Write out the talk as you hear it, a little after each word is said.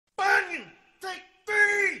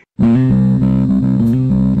Welcome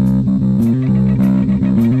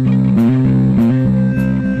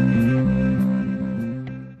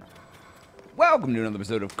to another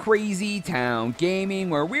episode of Crazy Town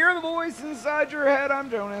Gaming, where we are the voice inside your head.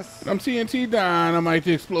 I'm Jonas. I'm TNT Dynamite,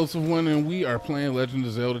 the explosive one, and we are playing Legend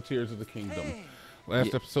of Zelda Tears of the Kingdom. Hey.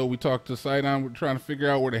 Last episode, we talked to Sidon. We're trying to figure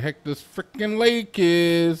out where the heck this freaking lake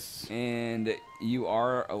is. And you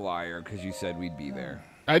are a liar, because you said we'd be there.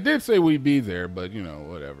 I did say we'd be there, but, you know,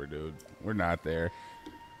 whatever, dude. We're not there.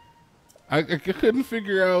 I couldn't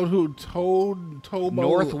figure out who Tobo...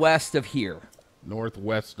 Northwest of here.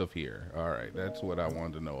 Northwest of here. All right, that's what I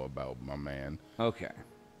wanted to know about, my man. Okay.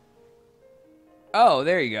 Oh,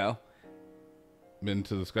 there you go. Been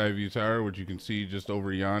to the Skyview Tower, which you can see just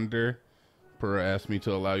over yonder. Pura asked me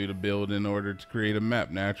to allow you to build in order to create a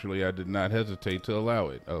map. Naturally, I did not hesitate to allow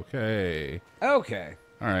it. Okay. Okay.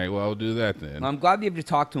 All right, well, I'll do that then. Well, I'm glad you have to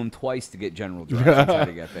talk to him twice to get general directions how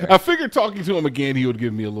to get there. I figured talking to him again, he would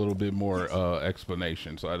give me a little bit more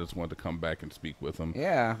explanation, so I just wanted to come back and speak with him.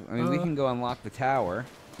 Yeah, I mean, we can go unlock the tower.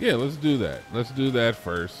 Yeah, let's do that. Let's do that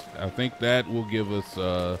first. I think that will give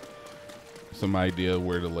us some idea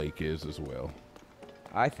where the lake is as well.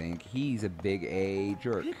 I think he's a big A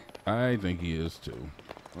jerk. I think he is too.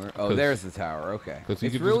 Oh, there's the tower. Okay.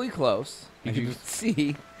 It's really close, as you can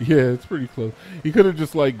see. Yeah, it's pretty close. He could have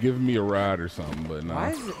just, like, given me a ride or something, but no.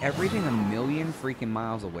 Why is everything a million freaking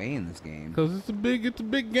miles away in this game? Because it's a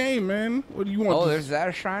big game, man. What do you want? Oh, there's that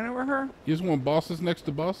a shrine over her? You just want bosses next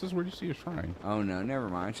to bosses? Where do you see a shrine? Oh, no, never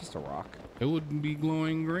mind. It's just a rock. It would be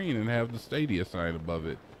glowing green and have the Stadia sign above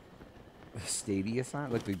it. The Stadia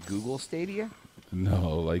sign? Like the Google Stadia?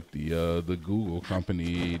 No, like the Google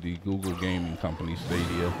company, the Google gaming company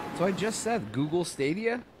Stadia. So I just said Google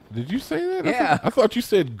Stadia? Did you say that? Yeah. I thought you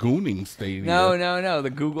said Gooning Stadia. No. The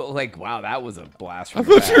Google, like, wow, that was a blast from I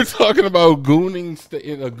thought you were talking about a Gooning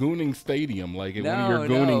Stadium, like one of your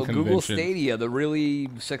Gooning conventions. Google Stadia, the really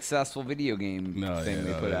successful video game thing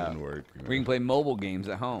they put out. Didn't work, where you can play mobile games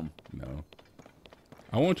at home. No.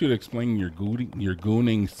 I want you to explain your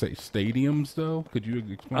Gooning stadiums, though. Could you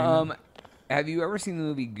explain that? Have you ever seen the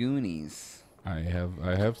movie Goonies? I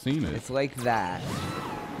have seen it. It's like that,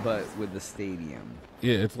 but with the stadium.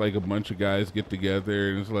 Yeah, it's like a bunch of guys get together,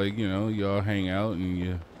 and it's like, you know, you all hang out, and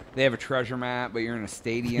you... They have a treasure map, but you're in a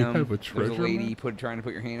stadium. You have a treasure There's a lady map? trying to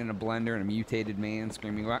put your hand in a blender, and a mutated man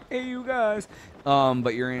screaming about, "Hey, you guys!"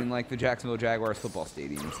 But you're in, like, the Jacksonville Jaguars football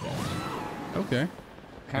stadium instead. Okay.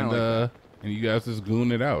 Kind of like that. And you guys just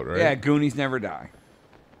goon it out, right? Yeah, Goonies never die.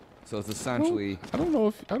 So it's essentially...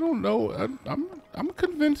 Well, I don't know. I'm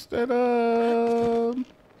convinced that, I'm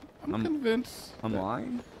convinced. I'm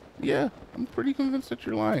lying? Yeah, I'm pretty convinced that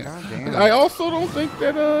you're lying. God damn. I also don't think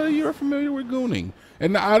that, you're familiar with gooning.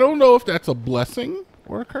 And I don't know if that's a blessing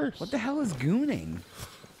or a curse. What the hell is gooning?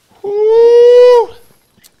 Ooh.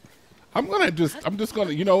 I'm just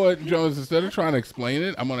gonna, you know what, Jones, instead of trying to explain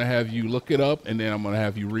it, I'm gonna have you look it up, and then I'm gonna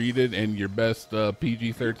have you read it in your best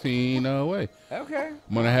PG-13 way. Okay.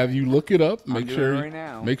 I'm gonna have you look it up. Make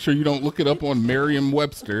sure you don't look it up on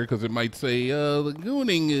Merriam-Webster, because it might say the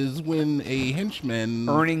gooning is when a henchman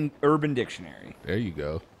Earning Urban Dictionary. There you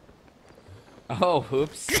go. Oh,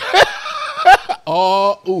 oops.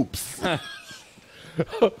 Oh, oops.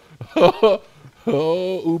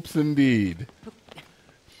 Oh, oops, indeed.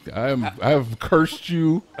 I've cursed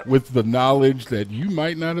you with the knowledge that you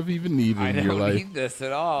might not have even needed in your life. I don't need this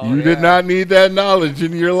at all. You did not need that knowledge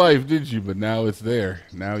in your life, did you? But now it's there.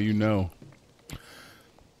 Now you know.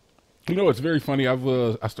 You know, it's very funny. I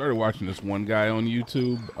started watching this one guy on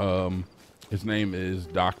YouTube. His name is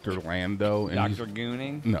Dr. Lando. And Dr.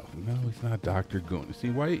 Gooning? No, he's not Dr. Goon. See,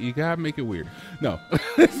 why you gotta make it weird? No,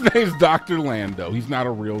 his name's Dr. Lando. He's not a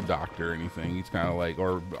real doctor or anything. He's kind of like,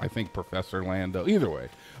 or I think Professor Lando. Either way,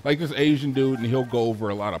 like this Asian dude, and he'll go over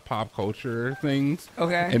a lot of pop culture things.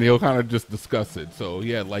 Okay. And he'll kind of just discuss it. So he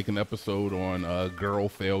had like an episode on girl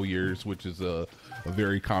failures, which is a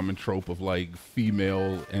very common trope of like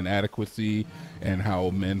female inadequacy and how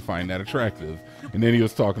men find that attractive. And then he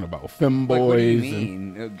was talking about femboys. Like, what do you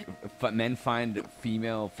mean? Men find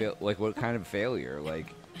female like what kind of failure? Like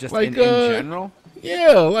just like, in general?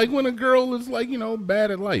 Yeah, like when a girl is like, you know, bad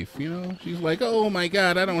at life, you know, she's like, oh my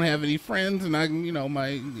God, I don't have any friends, and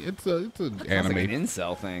it's an anime. Like an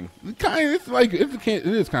incel thing. It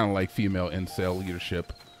is kind of like female incel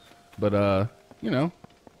leadership, but you know.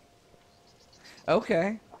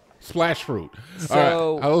 Okay. Splash fruit.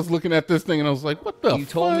 So I was looking at this thing and I was like, "What the?" You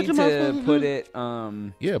told me to put it.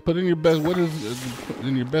 Yeah, put in your best. What is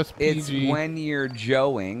in your best PG? It's when you're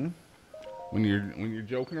joeing. When you're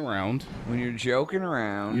joking around. When you're joking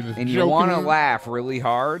around You're just and you joking want to around. laugh really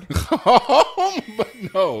hard, But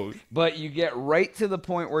no. but you get right to the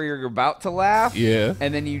point where you're about to laugh, Yeah.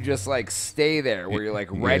 and then you just like stay there where you're like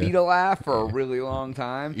ready Yeah. to laugh for a really long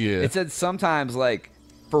time. Yeah. It said sometimes like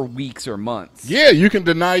for weeks or months. Yeah, you can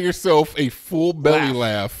deny yourself a full belly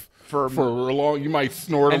laugh for a long. You might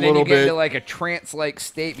snort And a then little you get bit. into like a trance-like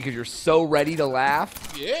state because you're so ready to laugh.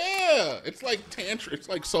 Yeah, it's like tantrum. It's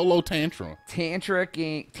like solo tantrum.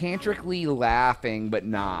 Tantrically laughing, but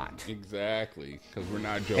not. Exactly, because we're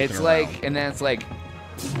not joking. It's around. like, and then it's like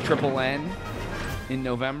triple N in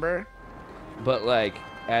November, but like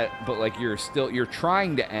you're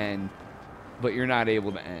trying to end, but you're not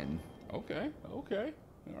able to end. Okay,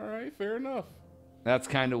 all right, fair enough. That's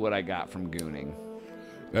kind of what I got from gooning.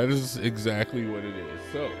 That is exactly what it is.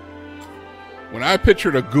 So, when I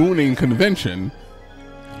pictured a gooning convention,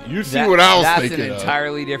 you see what I was thinking That's an of.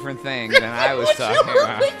 entirely different thing than I was talking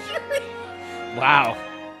about. Wow.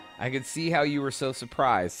 I could see how you were so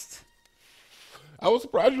surprised. I was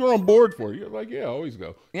surprised you were on board for it. You're like, yeah, I always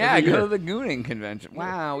go. Yeah, I Every go year. to the gooning convention.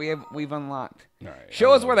 Wow, we've unlocked. All right,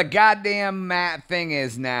 Show us where the goddamn mat thing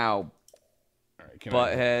is now, All right,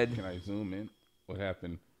 butthead. Can I zoom in? What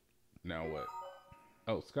happened? Now what?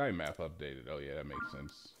 Oh, sky map updated. Oh yeah, that makes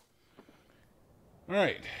sense. All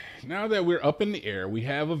right, now that we're up in the air, we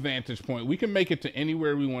have a vantage point. We can make it to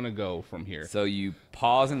anywhere we want to go from here. So you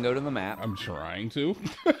pause and go to the map. I'm trying to.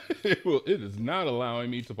 It is not allowing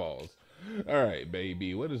me to pause. All right,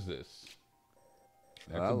 baby. What is this?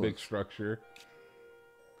 That's a big structure.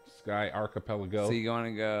 Sky Archipelago. So you want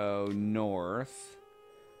to go north.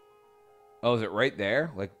 Oh, is it right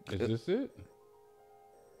there? Like, Is this it?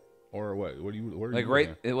 Or what? What are you? Where are like you right?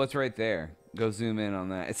 looking at? What's right there? Go zoom in on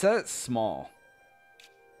that. It says it's small.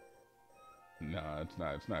 Nah, it's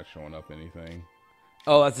not. It's not showing up anything.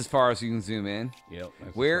 Oh, that's as far as you can zoom in. Yep. that's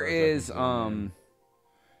as Where far as I can is zoom in.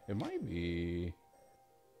 It might be.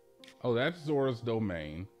 Oh, that's Zora's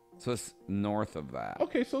domain. So it's north of that.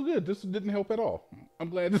 Okay, so good. This didn't help at all. I'm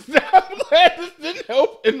glad this. I'm glad this didn't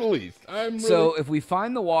help in the least. I'm really, So if we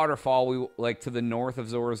find the waterfall, we like to the north of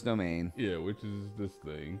Zora's domain. yeah, which is this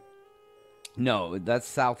thing. No, that's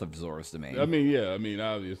south of Zora's domain. I mean, yeah. I mean,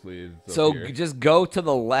 obviously, it's up So here. just go to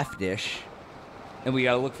the leftish, and we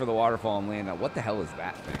gotta look for the waterfall and land on. What the hell is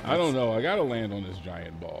that thing? I don't know. I gotta land on this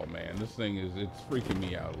giant ball, man. This thing it's freaking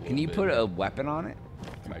me out a little Can you bit. put a weapon on it?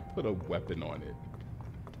 Can I put a weapon on it?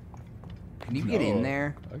 Can you get in No.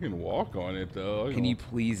 there? I can walk on it though. Can you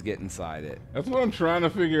please get inside it? That's what I'm trying to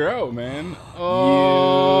figure out, man.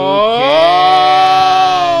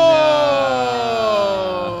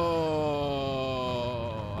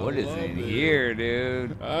 What is in here,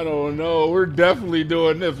 dude? I don't know. We're definitely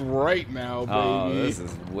doing this right now, baby. Oh, this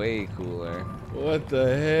is way cooler. What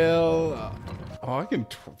the hell? Oh, I can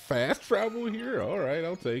fast travel here. All right,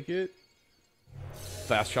 I'll take it.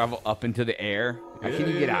 Fast travel up into the air. Can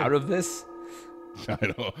you get Yeah. out of this? I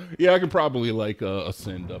don't. Yeah, I can probably like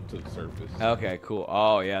ascend up to the surface. Okay, cool.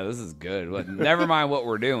 Oh yeah, this is good. But never mind what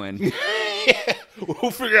we're doing.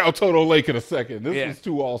 We'll figure out Toto Lake in a second. This Yeah. is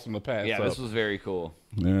too awesome to pass Yeah, up. this was very cool.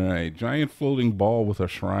 All right, giant floating ball with a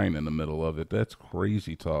shrine in the middle of it. That's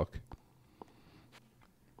crazy talk.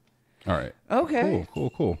 All right. Okay.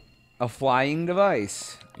 Cool. A flying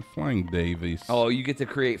device. Flying Davies. Oh, you get to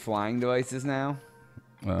create flying devices now?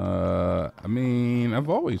 I mean, I've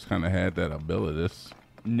always kind of had that ability.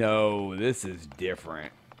 No, this is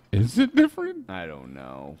different. Is it different? I don't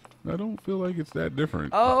know. I don't feel like it's that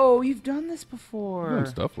different. Oh, you've done this I've before. done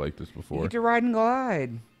stuff like this You before. get to ride and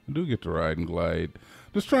glide. I do get to ride and glide.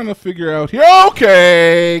 Just trying to figure out here.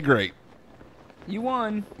 Okay, great. You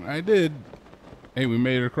won. I did. Hey, we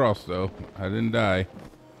made it across though. I didn't die.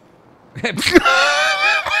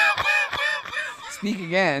 Speak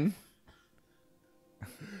again.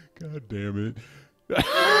 God damn it.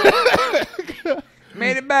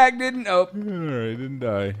 Made it back, didn't? Oh. All right, didn't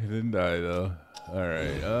die. Didn't die though. All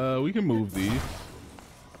right, we can move these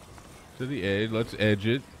to the edge. Let's edge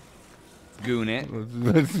it. Goon it.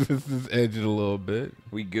 Let's just edge it a little bit.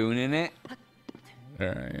 We gooning it. All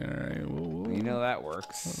right. We'll You know that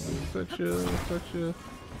works. such a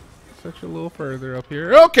little further up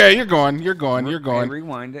here. Okay, you're going. Hey,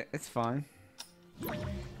 rewind it. It's fine.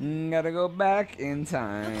 Gotta go back in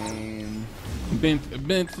time.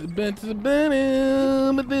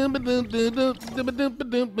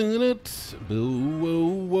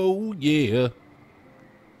 Yeah.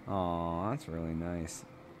 Oh, that's really nice.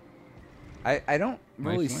 I don't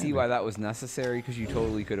really Nice see landing. why that was necessary because you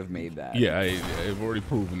totally could have made that. Yeah, I've already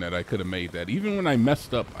proven that I could have made that. Even when I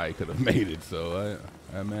messed up, I could have made it. So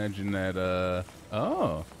I imagine that.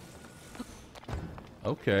 Oh,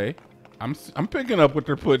 Okay. I'm picking up what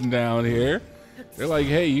they're putting down here. They're like,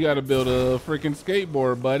 hey, you got to build a freaking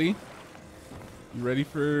skateboard, buddy. You ready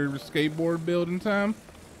for skateboard building time?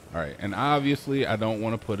 All right, and obviously I don't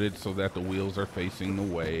want to put it so that the wheels are facing the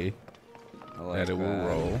way that it will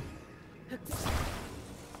roll.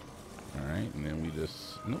 All right, and then we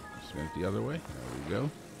just, nope, spin it the other way. There we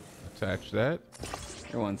go. Attach that.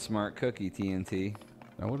 You're one smart cookie, TNT.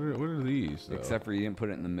 Now, what are these, though? Except for you didn't put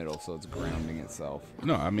it in the middle, so it's grounding itself.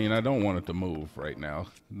 No, I mean, I don't want it to move right now.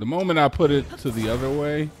 The moment I put it to the other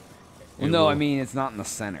way... Well, no, I mean, it's not in the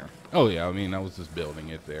center. Oh, yeah, I mean, I was just building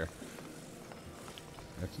it there.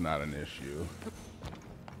 That's not an issue.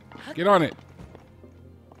 Get on it.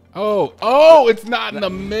 Oh, it's not in the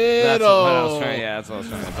middle. That's what I was trying, yeah, that's what I was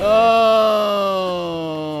trying to do.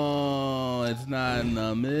 Oh, it's not in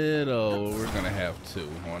the middle. We're going to have two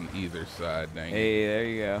on either side, dang it. Hey, there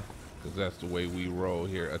you go. Because that's the way we roll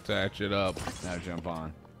here. Attach it up. Now jump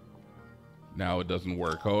on. Now it doesn't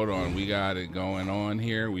work. Hold on. We got it going on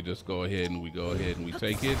here. We just go ahead and we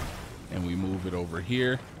take it and we move it over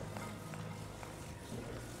here.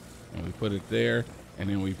 And we put it there. And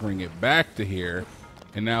then we bring it back to here.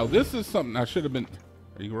 And now this is something I should have been...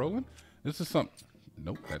 Are you rolling? This is something...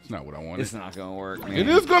 Nope, that's not what I wanted. It's not going to work, man. It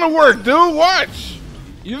is going to work, dude. Watch.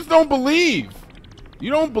 You just don't believe.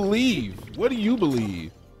 You don't believe. What do you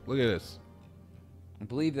believe? Look at this. I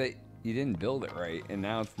believe that you didn't build it right, and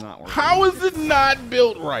now it's not working. How is it not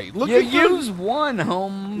built right? Look, you use one,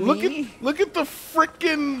 homie. Look at the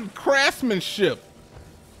freaking craftsmanship.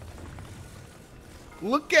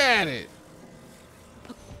 Look at it.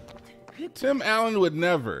 Tim Allen would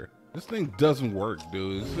never. This thing doesn't work,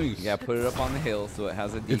 dude. This thing's... You gotta put it up on the hill so it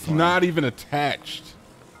has a decline. It's not even attached.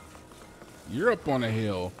 You're up on a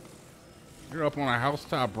hill. You're up on a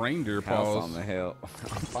housetop reindeer paws. House on the hill.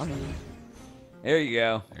 There you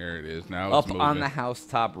go. There it is. Now up it's moving. On the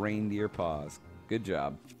housetop reindeer paws. Good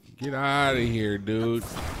job. Get out of here, dude.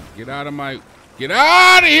 Get out of my... Get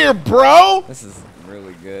out of here, bro! This is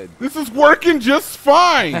really good. This is working just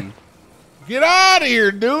fine. Get out of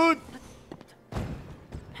here, dude.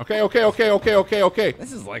 Okay.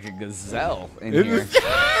 This is like a gazelle in here. There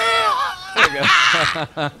you go.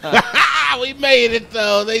 We made it,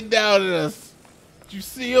 though. They doubted us. Did you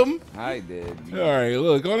see them? I did. All right,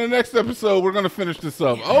 look. On the next episode, we're going to finish this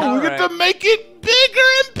up. Oh, All we get to make it bigger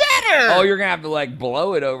and better. Oh, you're going to have to, like,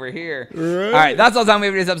 blow it over here. Right. All right, that's all the time we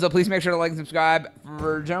have for this episode. Please make sure to like and subscribe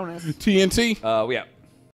for Jonas. TNT. We out.